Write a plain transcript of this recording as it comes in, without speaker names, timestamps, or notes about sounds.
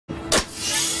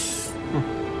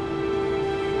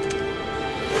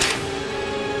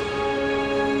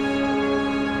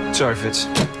Sorry, Fitz.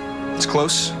 It's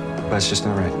close, but it's just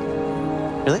not right.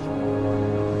 Really?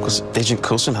 Because Agent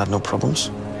Coulson had no problems.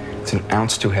 It's an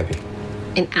ounce too heavy.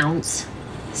 An ounce?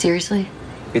 Seriously?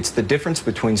 It's the difference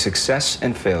between success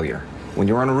and failure. When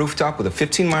you're on a rooftop with a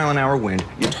 15-mile-an-hour wind,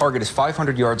 your target is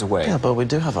 500 yards away. Yeah, but we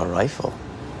do have a rifle.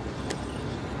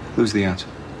 Lose the ounce.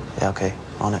 Yeah, okay,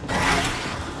 on it.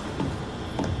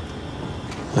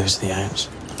 Lose the ounce.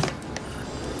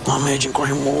 I'm Agent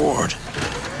Graham Ward.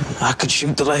 I could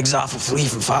shoot the legs off a flea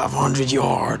from 500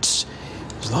 yards,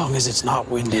 as long as it's not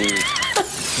windy.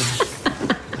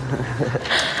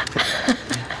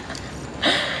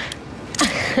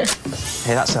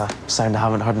 Hey, that's a sound I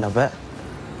haven't heard in a bit.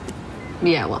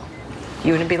 Yeah, well,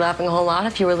 you wouldn't be laughing a whole lot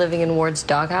if you were living in Ward's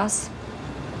doghouse.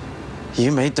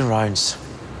 You made the rounds.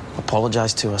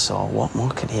 Apologized to us all. What more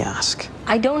can he ask?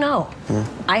 I don't know.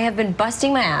 I have been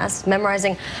busting my ass,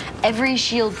 memorizing every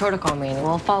SHIELD protocol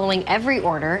manual, following every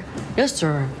order. No,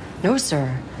 sir. No,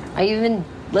 sir. I even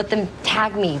let them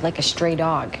tag me like a stray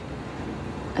dog.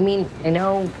 I mean, I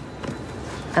know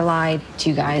I lied to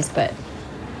you guys, but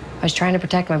I was trying to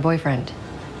protect my boyfriend.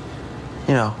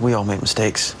 You know, we all make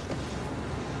mistakes.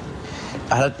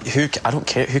 I don't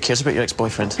care. Who cares about your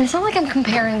ex-boyfriend? It's not like I'm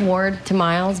comparing Ward to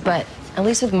Miles, but at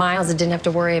least with Miles, I didn't have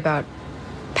to worry about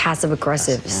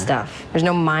passive-aggressive stuff. There's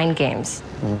no mind games.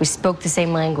 We spoke the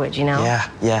same language, you know?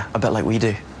 Yeah, a bit like we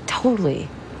do. Totally.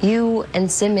 You and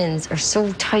Simmons are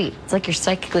so tight. It's like you're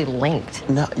psychically linked.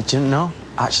 No, do you know?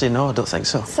 Actually, no, I don't think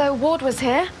so. So Ward was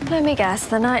here. Let me guess,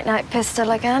 the night-night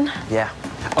pistol again? Yeah.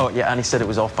 Oh, yeah, and he said it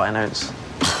was off by an ounce.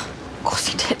 Of course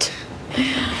he did.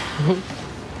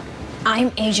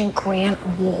 I'm Agent Grant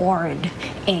Ward,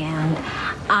 and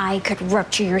I could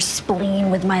rupture your spleen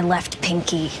with my left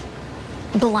pinky.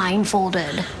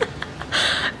 Blindfolded.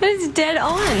 It's dead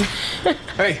on.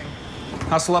 Hey,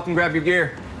 hustle up and grab your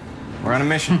gear. We're on a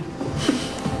mission.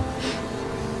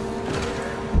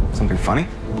 Something funny?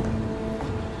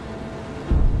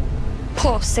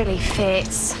 Poor silly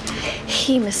Fitz.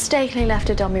 He mistakenly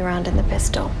left a dummy round in the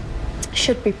pistol.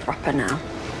 Should be proper now.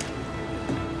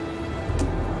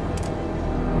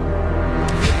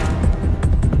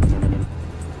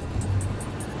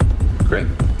 Great.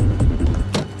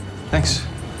 Thanks.